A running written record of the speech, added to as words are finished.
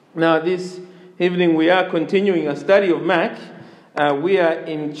Now, this evening we are continuing a study of Mark. We are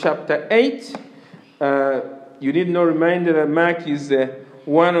in chapter 8. You need no reminder that Mark is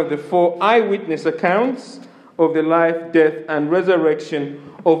one of the 4 eyewitness accounts of the life, death, and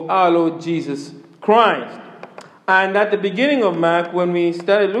resurrection of our Lord Jesus Christ. And at the beginning of Mark, when we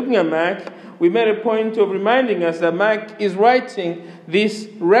started looking at Mark, we made a point of reminding us that Mark is writing this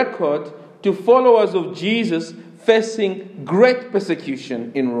record to followers of Jesus facing great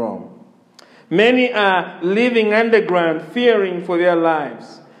persecution in Rome. Many are living underground, fearing for their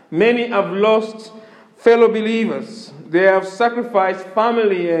lives. Many have lost fellow believers. They have sacrificed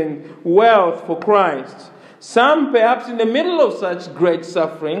family and wealth for Christ. Some, perhaps in the middle of such great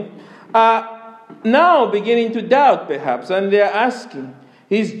suffering, are now beginning to doubt, perhaps, and they are asking,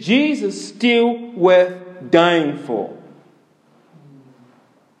 is Jesus still worth dying for?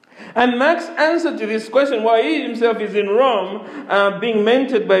 And Mark's answer to this question, while he himself is in Rome, being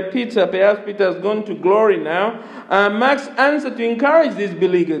mentored by Peter, perhaps Peter has gone to glory now, Mark's answer to encourage these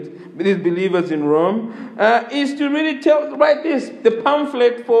believers in Rome is to really write the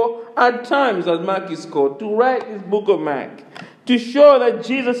pamphlet for hard times, as Mark is called, to write this book of Mark, to show that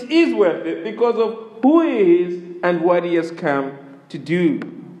Jesus is worth it because of who he is and what he has come to do.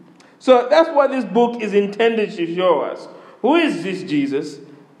 So that's what this book is intended to show us. Who is this Jesus?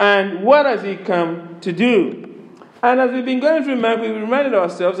 And what has he come to do? And as we've been going through Mark, we've reminded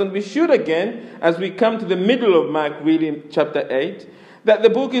ourselves, and we should again, as we come to the middle of Mark, really in chapter 8, that the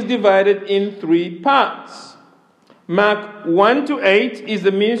book is divided in 3 parts. Mark 1 to 8 is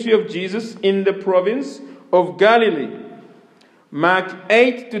the ministry of Jesus in the province of Galilee. Mark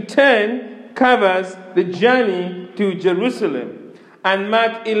 8 to 10 covers the journey to Jerusalem. And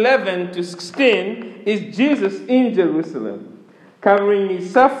Mark 11 to 16 is Jesus in Jerusalem, covering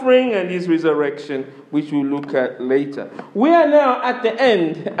his suffering and his resurrection, which we'll look at later. We are now at the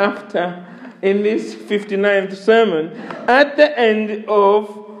end, in this 59th sermon, at the end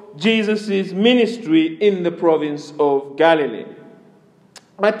of Jesus' ministry in the province of Galilee.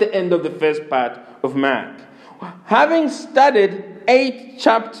 At the end of the first part of Mark. Having studied 8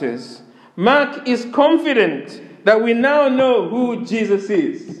 chapters, Mark is confident that we now know who Jesus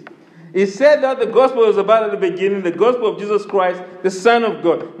is. He said that the gospel was about at the beginning, the gospel of Jesus Christ, the Son of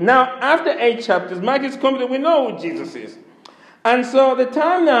God. Now, after 8 chapters, Mark is confident we know who Jesus is. And so the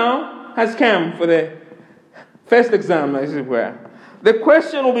time now has come for the first exam, as it were. The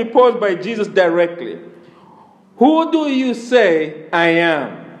question will be posed by Jesus directly. Who do you say I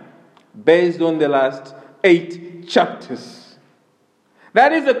am? Based on the last 8 chapters.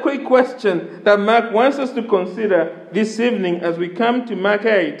 That is a quick question that Mark wants us to consider this evening as we come to Mark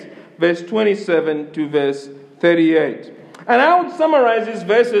 8, verse 27 to verse 38. And I would summarize these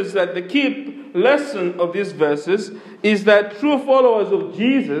verses that the key lesson of these verses is that true followers of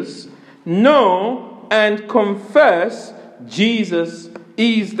Jesus know and confess Jesus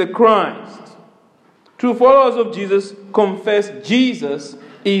is the Christ. True followers of Jesus confess Jesus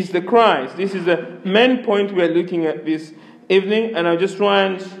is the Christ. This is the main point we are looking at this evening, and I'll just try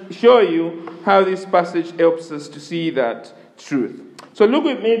and show you how this passage helps us to see that truth. So look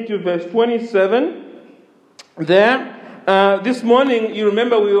with me to verse 27 there. This morning, you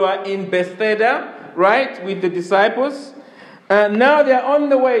remember we were in Bethsaida, right, with the disciples. Now they are on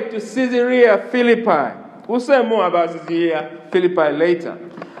the way to Caesarea Philippi. We'll say more about Caesarea Philippi later.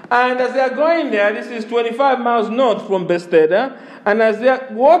 And as they are going there, this is 25 miles north from Bethsaida. And as they are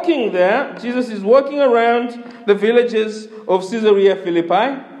walking there, Jesus is walking around the villages of Caesarea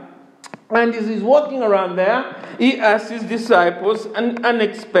Philippi. And as he's walking around there, he asks his disciples an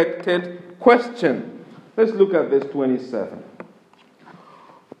unexpected question. Let's look at verse 27.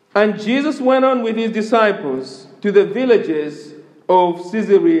 And Jesus went on with his disciples to the villages of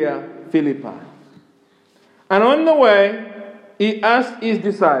Caesarea Philippi. And on the way, he asked his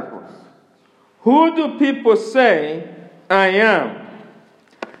disciples, who do people say I am?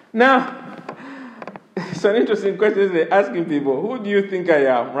 Now, it's an interesting question, isn't it? Asking people, who do you think I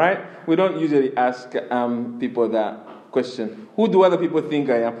am, right? We don't usually ask people that question. Who do other people think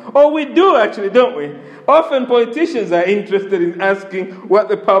I am? Oh, we do actually, don't we? Often politicians are interested in asking what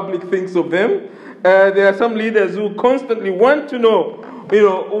the public thinks of them. There are some leaders who constantly want to know,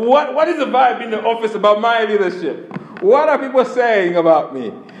 what is the vibe in the office about my leadership? What are people saying about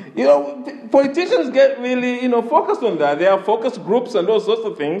me? Politicians get really, focused on that. There are focus groups and all sorts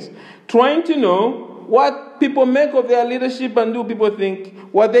of things, trying to know what people make of their leadership and do people think,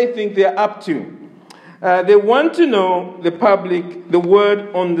 what they think they're up to. They want to know the public, the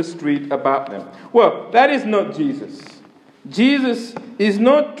word on the street about them. Well, that is not Jesus. Jesus is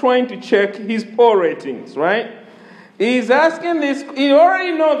not trying to check his poll ratings, right? He's asking this, he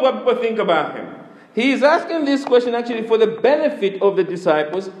already knows what people think about him. He's asking this question actually for the benefit of the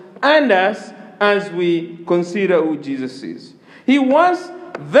disciples and us as we consider who Jesus is. He wants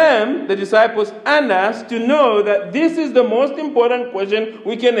them, the disciples, and us to know that this is the most important question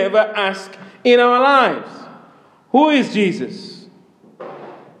we can ever ask in our lives. Who is Jesus?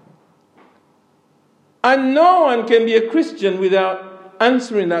 And no one can be a Christian without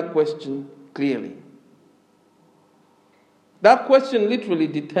answering that question clearly. That question literally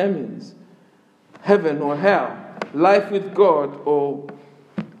determines heaven or hell, life with God or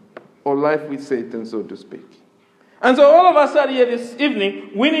life with Satan, so to speak. And so all of us are here this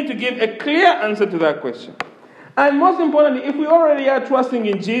evening, we need to give a clear answer to that question. And most importantly, if we already are trusting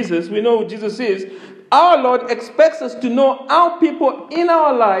in Jesus, we know who Jesus is, our Lord expects us to know how people in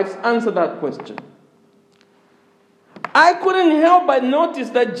our lives answer that question. I couldn't help but notice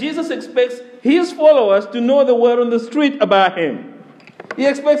that Jesus expects his followers to know the word on the street about him. He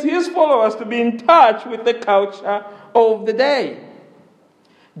expects his followers to be in touch with the culture of the day.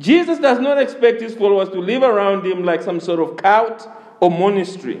 Jesus does not expect his followers to live around him like some sort of cult or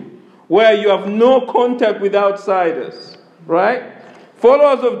monastery where you have no contact with outsiders, right?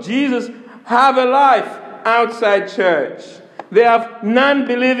 Followers of Jesus have a life outside church. They have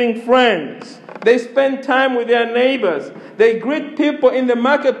non-believing friends. They spend time with their neighbors. They greet people in the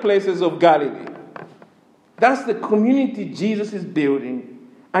marketplaces of Galilee. That's the community Jesus is building.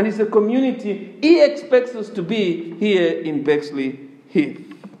 And it's a community he expects us to be here in Bexley Heath.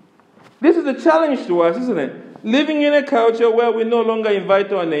 This is a challenge to us, isn't it? Living in a culture where we no longer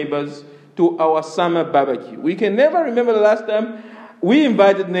invite our neighbors to our summer barbecue. We can never remember the last time we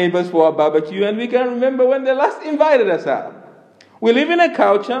invited neighbors for our barbecue, and we can remember when they last invited us out. We live in a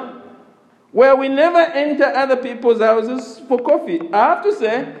culture where we never enter other people's houses for coffee. I have to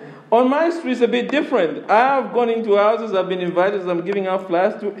say, on my street it's a bit different. I have gone into houses, I've been invited, I'm giving out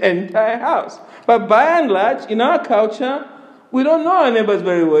flyers to entire house. But by and large, in our culture, we don't know our neighbors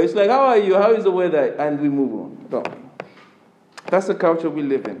very well. It's like, how are you? How is the weather? And we move on, don't we? That's the culture we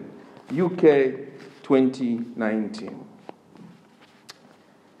live in. UK 2019.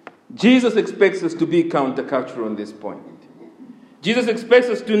 Jesus expects us to be countercultural on this point. Jesus expects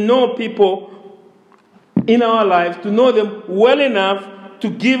us to know people in our lives, to know them well enough to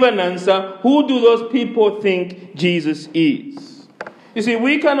give an answer. Who do those people think Jesus is? You see,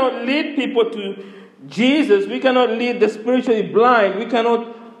 we cannot lead people to Jesus. We cannot lead the spiritually blind. We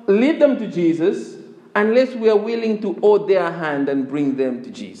cannot lead them to Jesus unless we are willing to hold their hand and bring them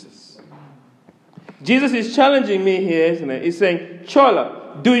to Jesus. Jesus is challenging me here, isn't it? He's saying,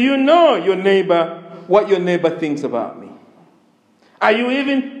 Chola, do you know your neighbor, what your neighbor thinks about me? Are you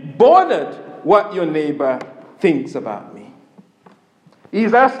even bothered what your neighbor thinks about me?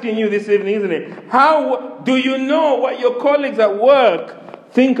 He's asking you this evening, isn't it? How do you know what your colleagues at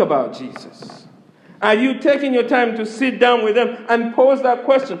work think about Jesus? Are you taking your time to sit down with them and pose that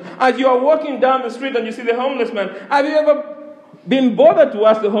question? As you are walking down the street and you see the homeless man, have you ever been bothered to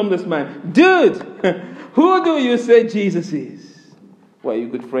ask the homeless man, dude, who do you say Jesus is? Well, you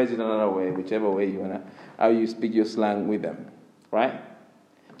could phrase it another way, whichever way you want to, how you speak your slang with them, right?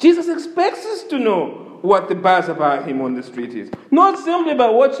 Jesus expects us to know what the buzz about him on the street is. Not simply by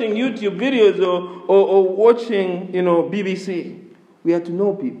watching YouTube videos or watching, BBC. We have to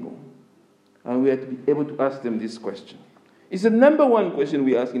know people. And we have to be able to ask them this question. It's the number one question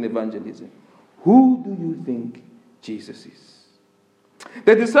we ask in evangelism. Who do you think Jesus is?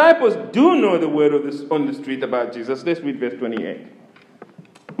 The disciples do know the word on the street about Jesus. Let's read verse 28.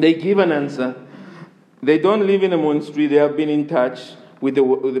 They give an answer. They don't live in a monastery. They have been in touch with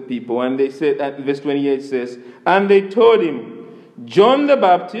the people. And they said, verse 28 says, and they told him, John the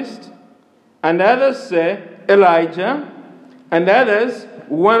Baptist, and others say Elijah, and others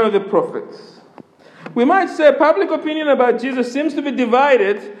one of the prophets. We might say public opinion about Jesus seems to be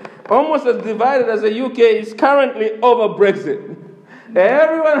divided, almost as divided as the UK is currently over Brexit.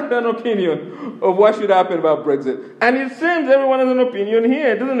 Everyone has an opinion of what should happen about Brexit. And it seems everyone has an opinion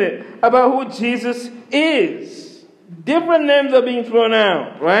here, doesn't it? About who Jesus is. Different names are being thrown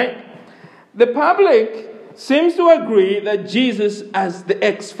out, right? The public seems to agree that Jesus has the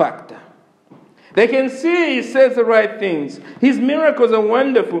X factor. They can see he says the right things. His miracles are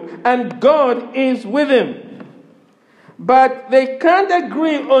wonderful, and God is with him. But they can't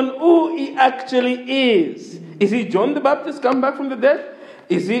agree on who he actually is. Is he John the Baptist come back from the dead?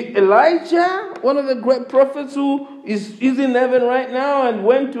 Is he Elijah, one of the great prophets who is in heaven right now and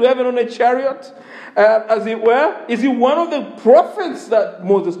went to heaven on a chariot, as it were? Is he one of the prophets that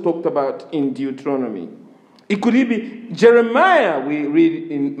Moses talked about in Deuteronomy? Could he be Jeremiah? We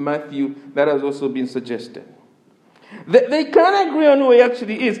read in Matthew that has also been suggested. They can't agree on who he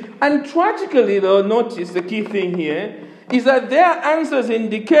actually is. And tragically, though, notice the key thing here is that their answers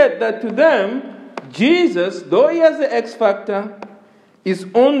indicate that to them, Jesus, though he has the X factor, is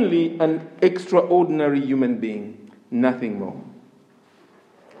only an extraordinary human being, nothing more.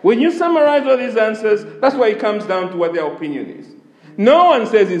 When you summarize all these answers, that's why it comes down to what their opinion is. No one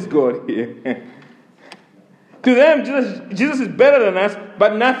says he's God here. To them, Jesus is better than us,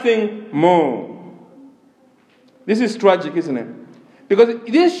 but nothing more. This is tragic, isn't it? Because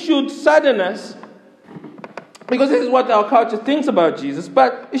this should sadden us, because this is what our culture thinks about Jesus,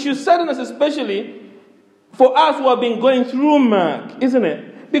 but it should sadden us especially for us who have been going through Mark, isn't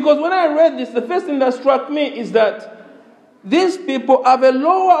it? Because when I read this, the first thing that struck me is that these people have a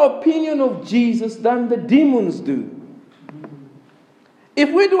lower opinion of Jesus than the demons do.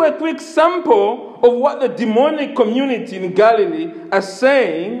 If we do a quick sample of what the demonic community in Galilee are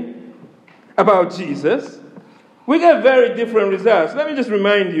saying about Jesus, we get very different results. Let me just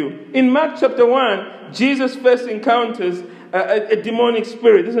remind you. In Mark chapter 1, Jesus first encounters a demonic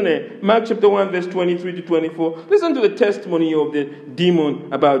spirit, isn't it? Mark chapter 1, verse 23 to 24. Listen to the testimony of the demon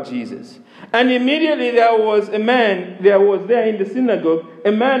about Jesus. And immediately there was there in the synagogue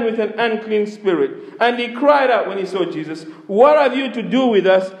a man with an unclean spirit. And he cried out when he saw Jesus, "What have you to do with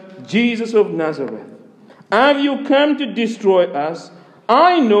us, Jesus of Nazareth? Have you come to destroy us?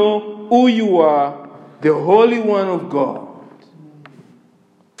 I know who you are, the Holy One of God."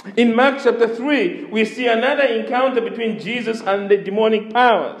 In Mark chapter 3, we see another encounter between Jesus and the demonic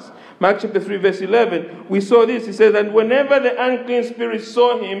powers. Mark chapter 3, verse 11, we saw this. He says, "And whenever the unclean spirits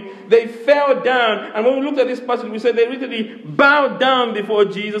saw him, they fell down." And when we looked at this passage, we said they literally bowed down before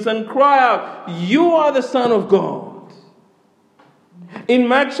Jesus and cried out, "You are the Son of God." In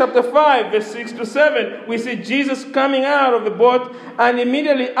Mark chapter 5, verse 6 to 7, we see Jesus coming out of the boat, and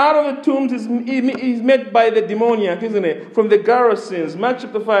immediately out of the tombs he's met by the demoniac, isn't it? From the Gerasenes. Mark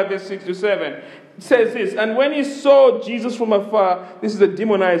chapter 5, verse 6 to 7. It says this, "And when he saw Jesus from afar," this is a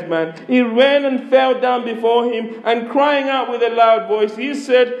demonized man, "he ran and fell down before him, and crying out with a loud voice, he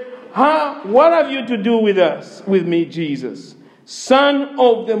said, 'What have you to do with me, Jesus, Son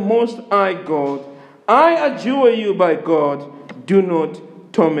of the Most High God? I adjure you by God, do not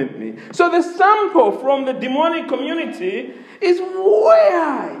torment me.'" So the sample from the demonic community is way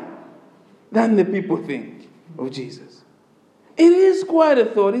high than the people think of Jesus. It is quite a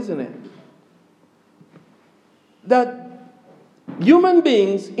thought, isn't it? That human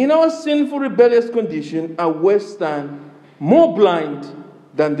beings in our sinful, rebellious condition are worse than, more blind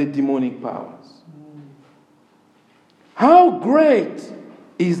than the demonic powers. How great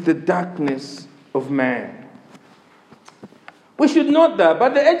is the darkness of man? We should note that,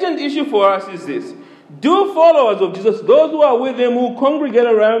 but the urgent issue for us is this. Do followers of Jesus, those who are with him, who congregate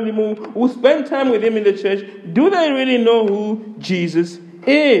around him, who spend time with him in the church, do they really know who Jesus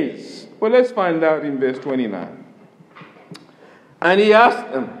is? Well, let's find out in verse 29. "And he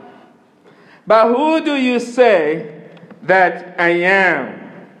asked them, 'But who do you say that I am?'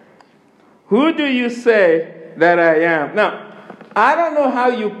 Who do you say that I am?" Now, I don't know how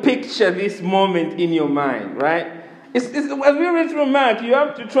you picture this moment in your mind, right? As we read through Mark, you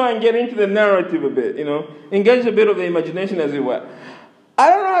have to try and get into the narrative a bit, engage a bit of the imagination, as it were. I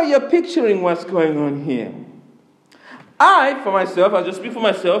don't know how you're picturing what's going on here. For myself, I'll just speak for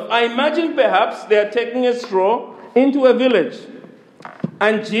myself, I imagine perhaps they are taking a stroll into a village.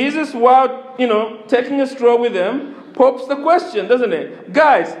 And Jesus, while, taking a stroll with them, pops the question, doesn't it?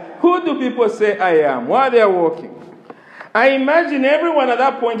 "Guys, who do people say I am?" While they are walking. I imagine everyone at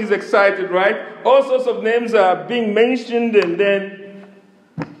that point is excited, right? All sorts of names are being mentioned, and then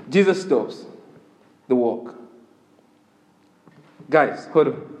Jesus stops the walk. "Guys, hold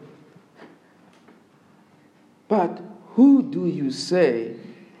on. But who do you say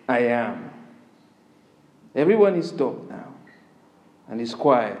I am?" Everyone is stopped now. And it's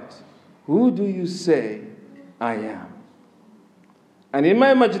quiet. "Who do you say I am?" And in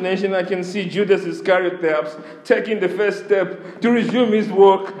my imagination, I can see Judas Iscariot perhaps taking the first step to resume his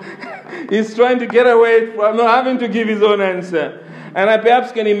walk. He's trying to get away from not having to give his own answer. And I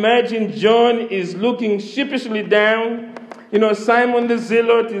perhaps can imagine John is looking sheepishly down. Simon the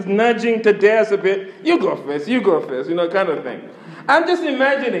Zealot is nudging Thaddeus a bit. You go first, kind of thing. I'm just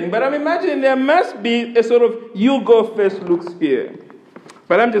imagining, but I'm imagining there must be a sort of you go first looks here.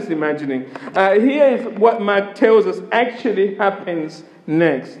 But I'm just imagining. Here is what Mark tells us actually happens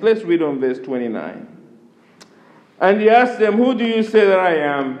next. Let's read on verse 29. "And he asked them, 'Who do you say that I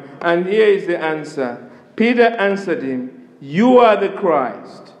am?' And here is the answer. Peter answered him, 'You are the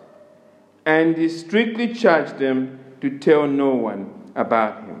Christ.' And he strictly charged them to tell no one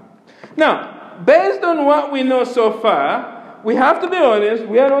about him." Now, based on what we know so far, we have to be honest,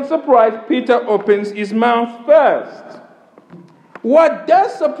 we are not surprised Peter opens his mouth first. What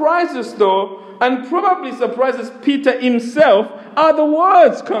does surprise us, though, and probably surprises Peter himself, are the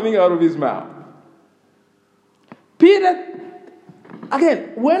words coming out of his mouth. Peter,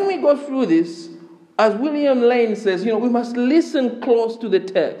 again, when we go through this, as William Lane says, we must listen close to the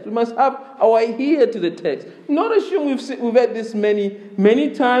text. We must have our ear to the text. Not assume we've heard this many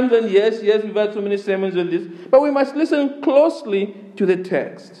times, and yes, we've had so many sermons on this, but we must listen closely to the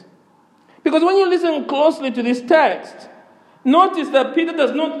text. Because when you listen closely to this text, notice that Peter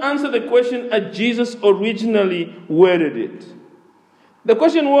does not answer the question as Jesus originally worded it. The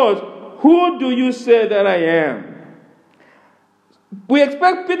question was, who do you say that I am? We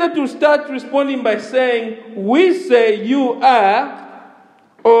expect Peter to start responding by saying, we say you are,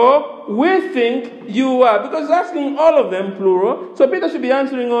 or we think you are, because he's asking all of them, plural. So Peter should be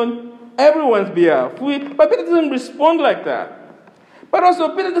answering on everyone's behalf. But Peter doesn't respond like that. But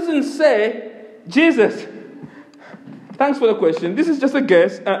also, Peter doesn't say, Jesus, thanks for the question. This is just a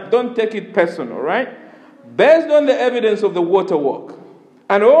guess. Don't take it personal, right? Based on the evidence of the water walk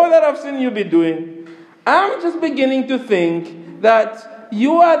and all that I've seen you be doing, I'm just beginning to think that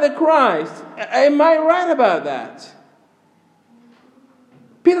you are the Christ. Am I right about that?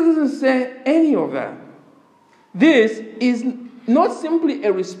 Peter doesn't say any of that. This is not simply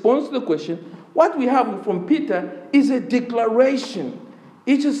a response to the question. What we have from Peter is a declaration.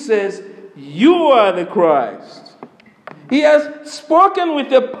 He just says, you are the Christ. He has spoken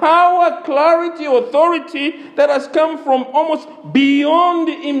with a power, clarity, authority that has come from almost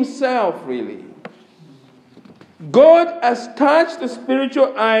beyond himself, really. God has touched the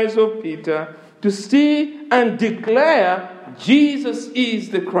spiritual eyes of Peter to see and declare Jesus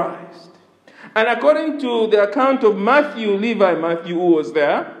is the Christ. And according to the account of Matthew who was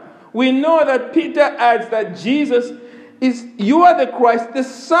there, we know that Peter adds that Jesus is, you are the Christ, the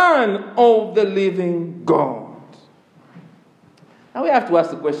Son of the living God. Now we have to ask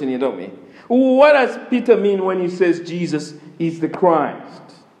the question here, don't we? What does Peter mean when he says Jesus is the Christ?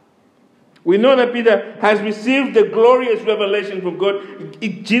 We know that Peter has received the glorious revelation from God.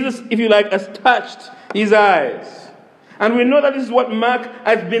 Jesus, if you like, has touched his eyes. And we know that this is what Mark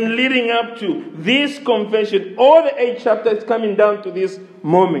has been leading up to. This confession, all the 8 chapters coming down to this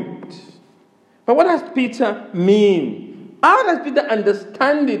moment. But what does Peter mean? How does Peter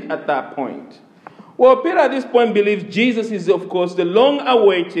understand it at that point? Well, Peter at this point believes Jesus is, of course, the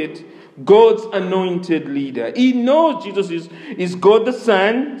long-awaited God's anointed leader. He knows Jesus is God the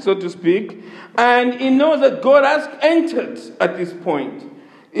Son, so to speak, and he knows that God has entered at this point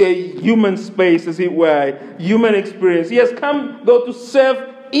a human space, as it were, human experience. He has come, though, to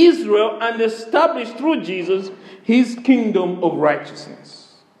serve Israel and establish through Jesus his kingdom of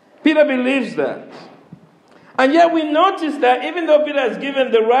righteousness. Peter believes that. And yet we notice that even though Peter has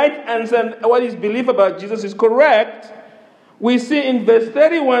given the right answer and what his belief about Jesus is correct, we see in verse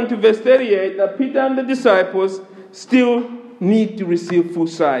 31 to verse 38 that Peter and the disciples still need to receive full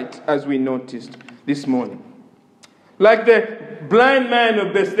sight, as we noticed this morning. Like the blind man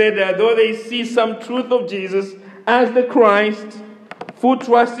of Bethsaida, though they see some truth of Jesus as the Christ, full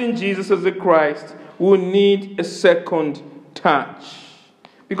trust in Jesus as the Christ, will need a second touch.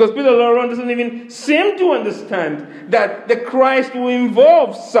 Because Peter Laurent doesn't even seem to understand that the Christ will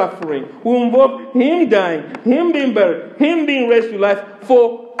involve suffering, will involve him dying, him being buried, him being raised to life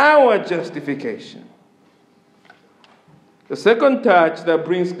for our justification. The second touch that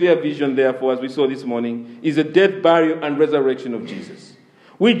brings clear vision, therefore, as we saw this morning, is the death, burial, and resurrection of Jesus,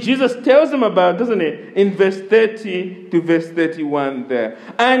 which Jesus tells them about, doesn't he, in verse 30 to verse 31 there.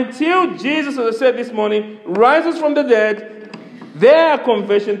 Until Jesus, as I said this morning, rises from the dead, their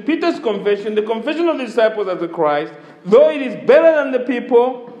confession, Peter's confession, the confession of the disciples as the Christ, though it is better than the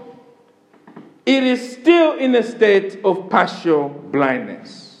people, it is still in a state of partial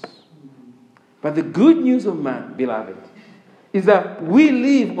blindness. But the good news of man, beloved, is that we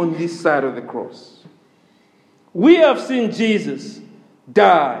live on this side of the cross. We have seen Jesus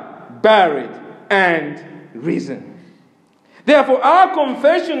die, buried, and risen. Therefore, our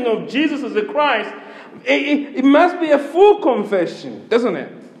confession of Jesus as the Christ, it must be a full confession, doesn't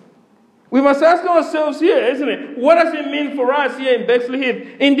it? We must ask ourselves here, isn't it? What does it mean for us here in Bexley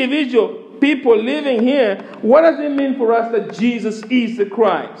Heath? Individual people living here, what does it mean for us that Jesus is the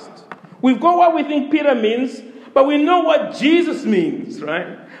Christ? We've got what we think Peter means, but we know what Jesus means,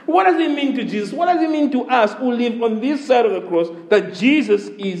 right? What does it mean to Jesus? What does it mean to us who live on this side of the cross that Jesus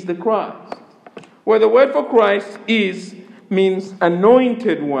is the Christ? Well, the word for Christ means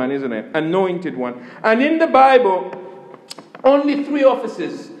anointed one, isn't it? Anointed one. And in the Bible, only 3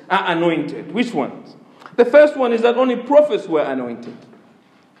 offices are anointed. Which ones? The first one is that only prophets were anointed.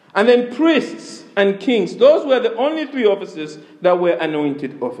 And then priests and kings. Those were the only three offices that were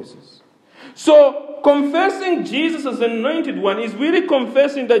anointed offices. So, confessing Jesus as the anointed one is really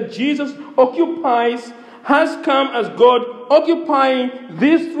confessing that Jesus has come as God, occupying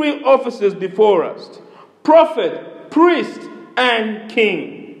these three offices before us: prophet, priest, and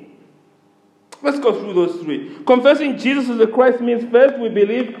king. Let's go through those three. Confessing Jesus as the Christ means first we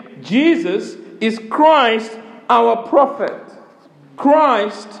believe Jesus is Christ, our prophet.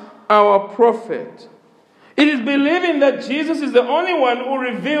 Christ, our prophet. It is believing that Jesus is the only one who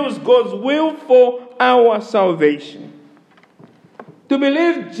reveals God's will for our salvation. To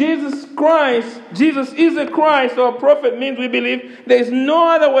believe Jesus is the Christ, our prophet, means we believe there is no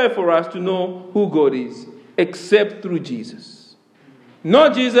other way for us to know who God is except through Jesus. No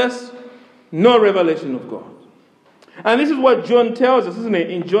Jesus, no revelation of God. And this is what John tells us, isn't it?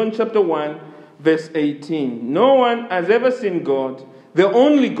 In John chapter 1, verse 18. No one has ever seen God, the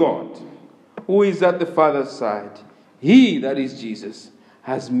only God, who is at the Father's side. He, that is Jesus,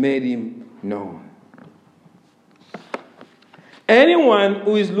 has made him known. Anyone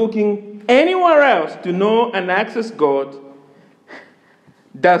who is looking anywhere else to know and access God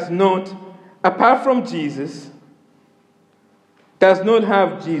does not, apart from Jesus, does not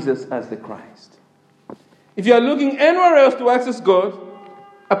have Jesus as the Christ. If you are looking anywhere else to access God,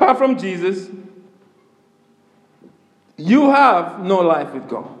 apart from Jesus, you have no life with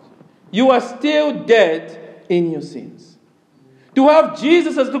God. You are still dead in your sins. To have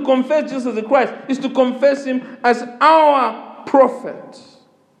Jesus as to confess Jesus as the Christ is to confess him as our prophet.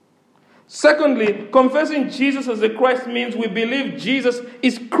 Secondly, confessing Jesus as the Christ means we believe Jesus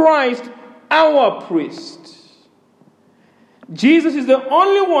is Christ, our priest. Jesus is the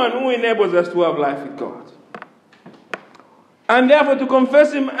only one who enables us to have life with God. And therefore, to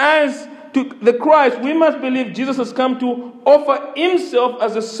confess him as to the Christ, we must believe Jesus has come to offer himself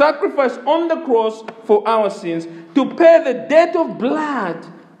as a sacrifice on the cross for our sins, to pay the debt of blood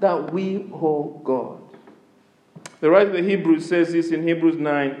that we owe God. The writer of the Hebrews says this in Hebrews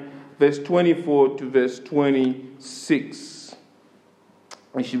 9, verse 24 to verse 26.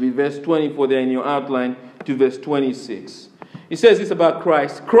 It should be verse 24 there in your outline to verse 26. He says this about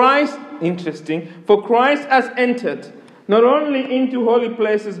Christ. Christ, interesting, for Christ has entered not only into holy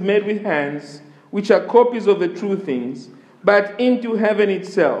places made with hands, which are copies of the true things, but into heaven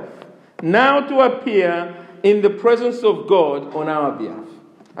itself, now to appear in the presence of God on our behalf,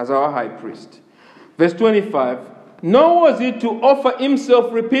 as our high priest. Verse 25, nor was it to offer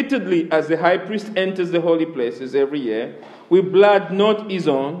himself repeatedly as the high priest enters the holy places every year, with blood not his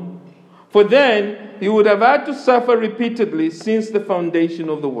own, for then he would have had to suffer repeatedly since the foundation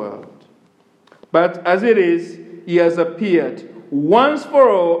of the world. But as it is, he has appeared once for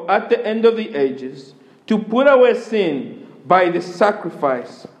all at the end of the ages to put away sin by the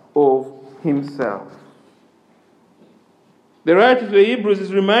sacrifice of himself. The writer of the Hebrews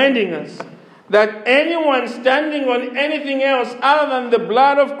is reminding us that anyone standing on anything else other than the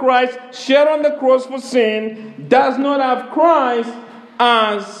blood of Christ shed on the cross for sin does not have Christ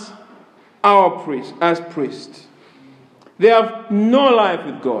as our priest, as priest. They have no life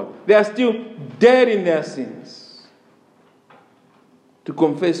with God. They are still dead in their sins. To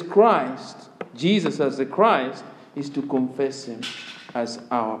confess Christ, Jesus as the Christ, is to confess him as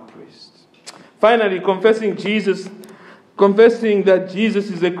our priest. Finally, confessing that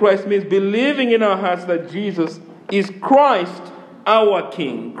Jesus is the Christ means believing in our hearts that Jesus is Christ, our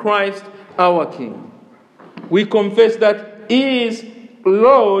King. Christ, our King. We confess that he is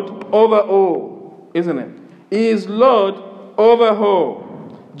Lord over all, isn't it? He is Lord over all.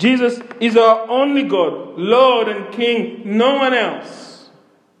 Jesus is our only God, Lord and King, no one else.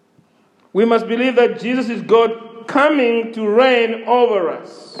 We must believe that Jesus is God coming to reign over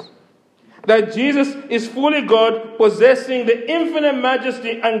us. That Jesus is fully God, possessing the infinite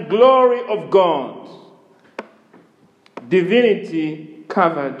majesty and glory of God. Divinity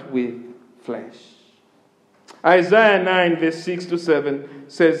covered with flesh. Isaiah 9, verse 6 to 7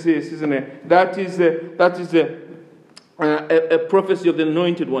 says this, isn't it? That is a prophecy of the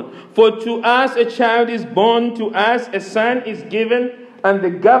anointed one. For to us a child is born, to us a son is given, and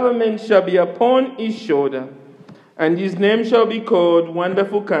the government shall be upon his shoulder, and his name shall be called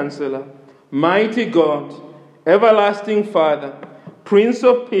Wonderful Counselor, Mighty God, Everlasting Father, Prince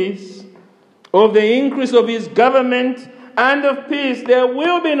of Peace. Of the increase of his government and of peace there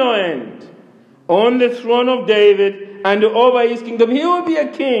will be no end. On the throne of David and over his kingdom, he will be a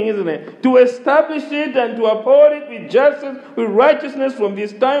king, isn't it? To establish it and to uphold it with justice, with righteousness from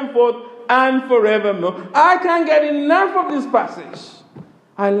this time forth and forevermore. I can't get enough of this passage.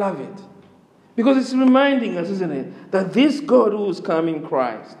 I love it. Because it's reminding us, isn't it, that this God who is come in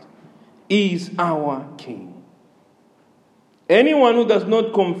Christ is our King. Anyone who does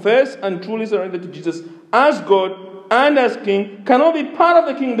not confess and truly surrender to Jesus as God and as King cannot be part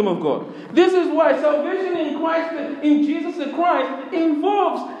of the kingdom of God. This is why salvation in Christ, in Jesus the Christ,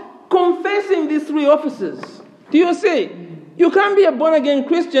 involves confessing these three offices. Do you see? You can't be a born-again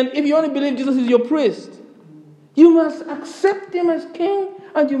Christian if you only believe Jesus is your priest. You must accept him as King,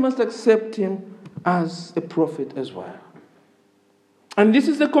 and you must accept him as a prophet as well. And this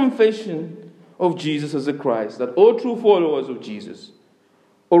is the confession of Jesus as the Christ that all true followers of Jesus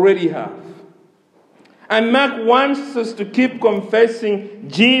already have. And Mark wants us to keep confessing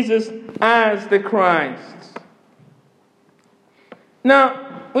Jesus as the Christ.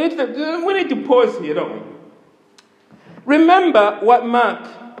 Now, we need to pause here, don't we? Remember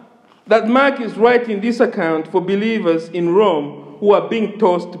that Mark is writing this account for believers in Rome who are being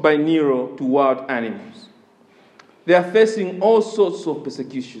tossed by Nero to wild animals. They are facing all sorts of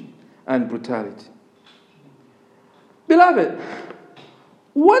persecution and brutality. Beloved,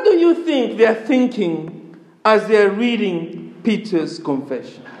 what do you think they are thinking as they are reading Peter's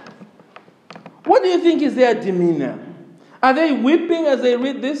confession? What do you think is their demeanor? Are they weeping as they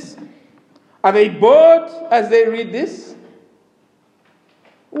read this? Are they bored as they read this?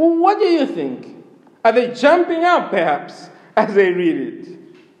 What do you think? Are they jumping up, perhaps, as they read it?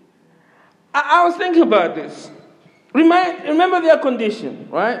 I was thinking about this. Remember their condition,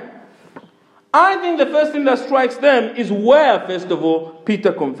 right? I think the first thing that strikes them is where, first of all,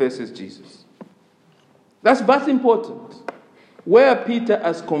 Peter confesses Jesus. That's important. Where Peter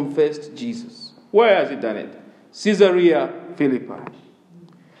has confessed Jesus. Where has he done it? Caesarea Philippi.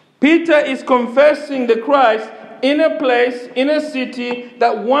 Peter is confessing the Christ in a place, in a city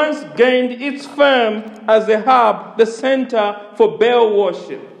that once gained its fame as the hub, the center for Baal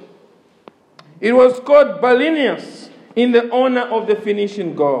worship. It was called Balineus in the honor of the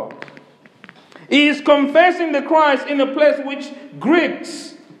Phoenician god. He is confessing the Christ in a place which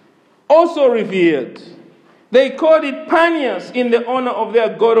Greeks also revered. They called it Panias in the honor of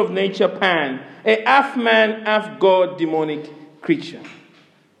their god of nature, Pan, a half-man, half-god demonic creature.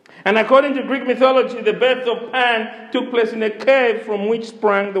 And according to Greek mythology, the birth of Pan took place in a cave from which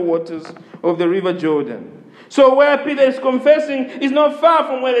sprang the waters of the river Jordan. So where Peter is confessing is not far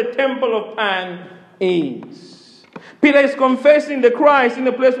from where the temple of Pan is. Peter is confessing the Christ in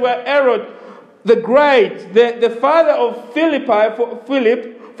a place where Herod the Great, the father of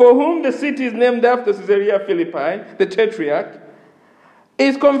Philip, for whom the city is named after, Caesarea Philippi, the tetrarch,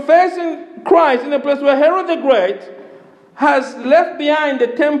 is confessing Christ in a place where Herod the Great has left behind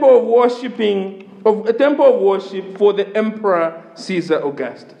a temple of worship for the emperor Caesar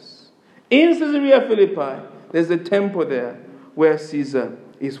Augustus. In Caesarea Philippi, there's a temple there where Caesar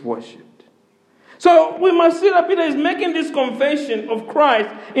is worshipped. So we must see that Peter is making this confession of Christ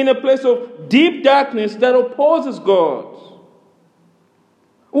in a place of deep darkness that opposes God.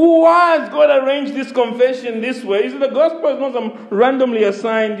 Why has God arranged this confession this way? Is it the gospel is not some randomly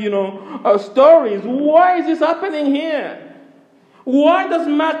assigned, stories? Why is this happening here? Why does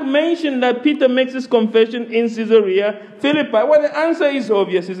Mark mention that Peter makes this confession in Caesarea Philippi? Well, the answer is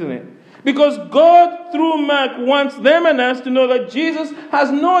obvious, isn't it? Because God, through Mark, wants them and us to know that Jesus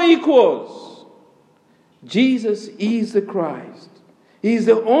has no equals. Jesus is the Christ. He is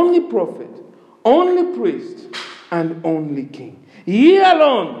the only prophet, only priest, and only king. He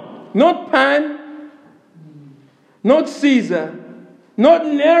alone, not Pan, not Caesar, not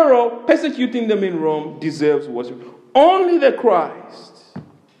Nero persecuting them in Rome, deserves worship. Only the Christ.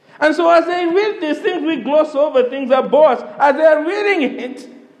 And so as they read these things, we gloss over things that bore us. As they are reading it,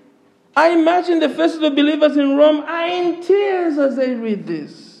 I imagine the first of the believers in Rome are in tears as they read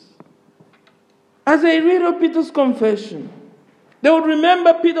this. As they read of Peter's confession, they would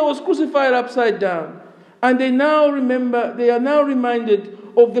remember Peter was crucified upside down. And they are now reminded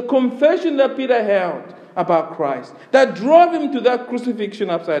of the confession that Peter held about Christ that drove him to that crucifixion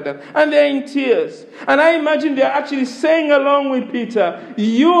upside down. And they're in tears. And I imagine they're actually saying along with Peter,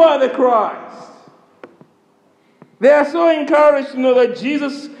 "You are the Christ." They are so encouraged to know that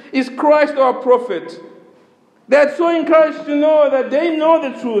Jesus is Christ, our prophet. They are so encouraged to know that they know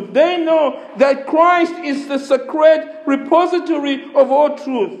the truth. They know that Christ is the sacred repository of all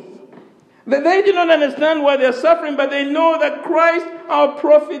truth. That they do not understand why they are suffering, but they know that Christ, our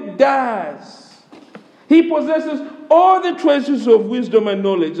prophet, does. He possesses all the treasures of wisdom and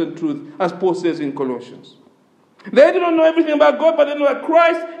knowledge and truth, as Paul says in Colossians. They do not know everything about God, but they know that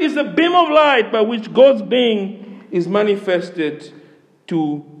Christ is the beam of light by which God's being is manifested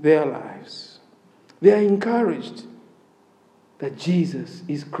to their lives. They are encouraged that Jesus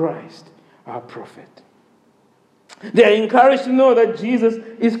is Christ, our prophet. They are encouraged to know that Jesus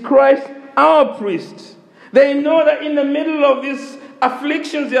is Christ, our priest. They know that in the middle of these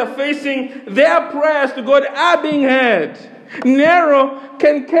afflictions they are facing, their prayers to God are being heard. Nero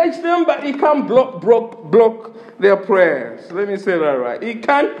can catch them, but he can't block their prayers. Let me say that right. He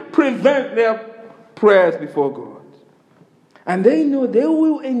can't prevent their prayers before God. And they know they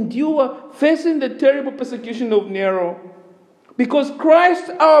will endure facing the terrible persecution of Nero, because Christ,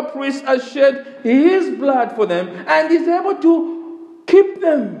 our priest, has shed his blood for them and is able to keep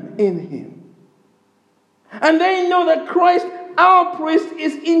them in him. And they know that Christ, our priest,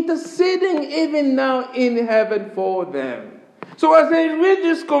 is interceding even now in heaven for them. So as they read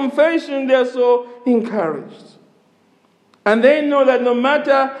this confession, they are so encouraged. And they know that no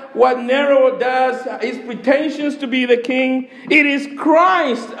matter what Nero does, his pretensions to be the king, it is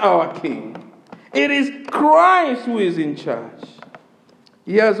Christ our king. It is Christ who is in charge.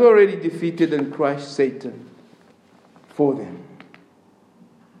 He has already defeated and crushed Satan for them.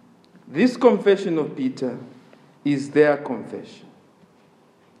 This confession of Peter is their confession.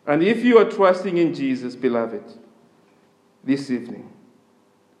 And if you are trusting in Jesus, beloved, this evening,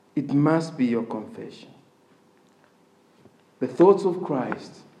 it must be your confession. The thoughts of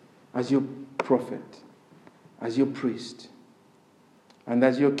Christ as your prophet, as your priest, and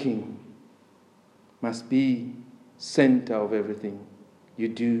as your king must be center of everything you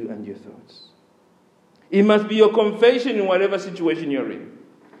do and your thoughts. It must be your confession in whatever situation you're in.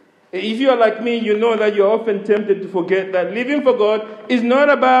 If you are like me, you know that you're often tempted to forget that living for God is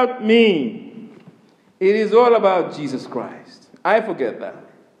not about me. It is all about Jesus Christ. I forget that.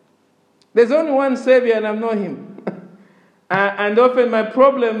 There's only one Savior and I'm not Him. And often my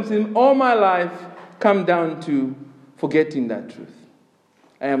problems in all my life come down to forgetting that truth.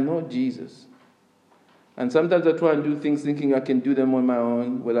 I am not Jesus. And sometimes I try and do things thinking I can do them on my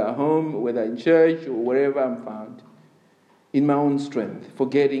own, whether at home, whether in church, or wherever I'm found, in my own strength,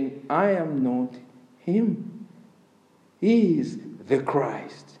 forgetting I am not Him. He is the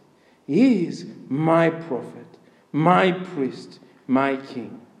Christ. He is my prophet, my priest, my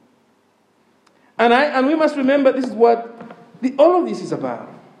king. And we must remember this is what all of this is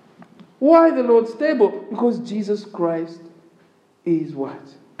about. Why the Lord's table? Because Jesus Christ is what?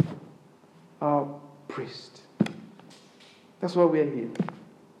 Our priest. That's why we are here.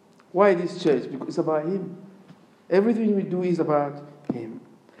 Why this church? Because it's about Him. Everything we do is about Him.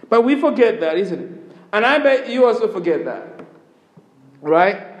 But we forget that, isn't it? And I bet you also forget that.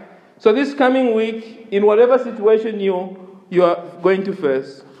 Right? So this coming week, in whatever situation you are going to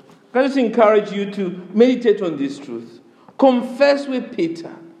face, I just encourage you to meditate on this truth. Confess with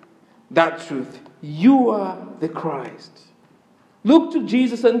Peter that truth. You are the Christ. Look to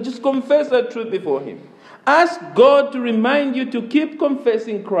Jesus and just confess that truth before Him. Ask God to remind you to keep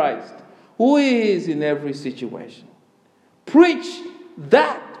confessing Christ, who is in every situation. Preach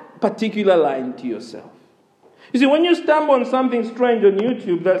that particular line to yourself. You see, when you stumble on something strange on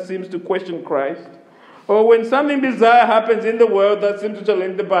YouTube that seems to question Christ, or when something bizarre happens in the world that seems to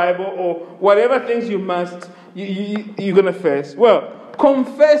challenge the Bible, or whatever things you're going to face, well,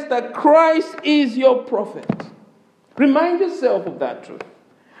 confess that Christ is your prophet. Remind yourself of that truth.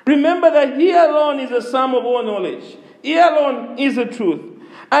 Remember that He alone is the sum of all knowledge. He alone is the truth.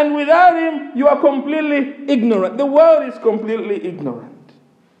 And without Him, you are completely ignorant. The world is completely ignorant.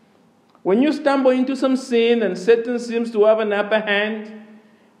 When you stumble into some sin and Satan seems to have an upper hand,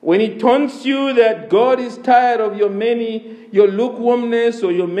 when he taunts you that God is tired of your lukewarmness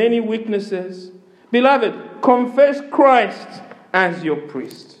or your many weaknesses, beloved, confess Christ as your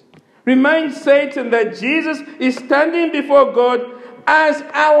priest. Remind Satan that Jesus is standing before God as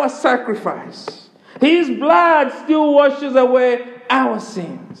our sacrifice. His blood still washes away our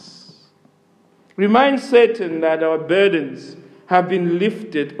sins. Remind Satan that our burdens have been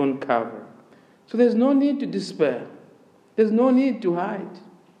lifted on Calvary. So there's no need to despair. There's no need to hide.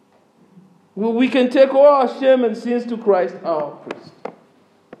 We can take all our shame and sins to Christ, our priest.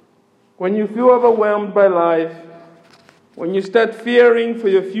 When you feel overwhelmed by life, when you start fearing for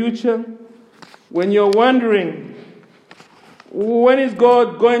your future, when you're wondering, when is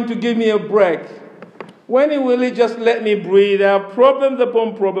God going to give me a break? When will He just let me breathe? I have problems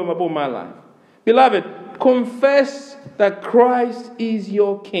upon my life. Beloved, confess that Christ is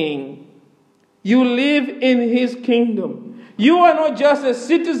your King. You live in His kingdom. You are not just a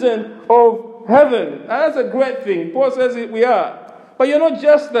citizen of heaven. That's a great thing. Paul says we are. But you're not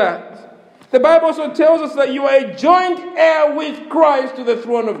just that. The Bible also tells us that you are a joint heir with Christ to the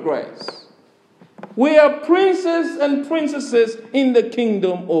throne of grace. We are princes and princesses in the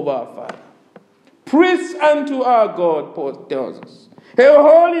kingdom of our Father. priests unto our God, Paul tells us. A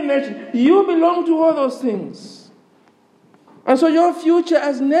holy nation. You belong to all those things. And so your future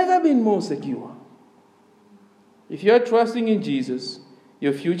has never been more secure. If you are trusting in Jesus,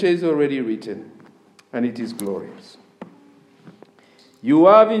 your future is already written, and it is glorious. You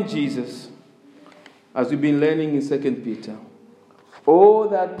have in Jesus, as we've been learning in 2 Peter, all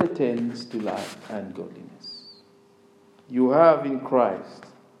that pertains to life and godliness. You have in Christ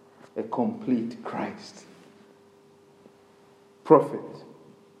a complete Christ. Prophet,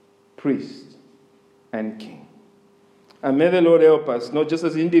 priest, and king. And may the Lord help us, not just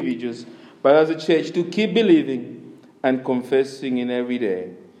as individuals, but as a church, to keep believing and confessing in every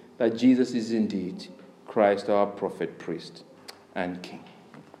day that Jesus is indeed Christ, our prophet, priest, and king.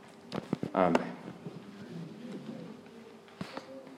 Amen.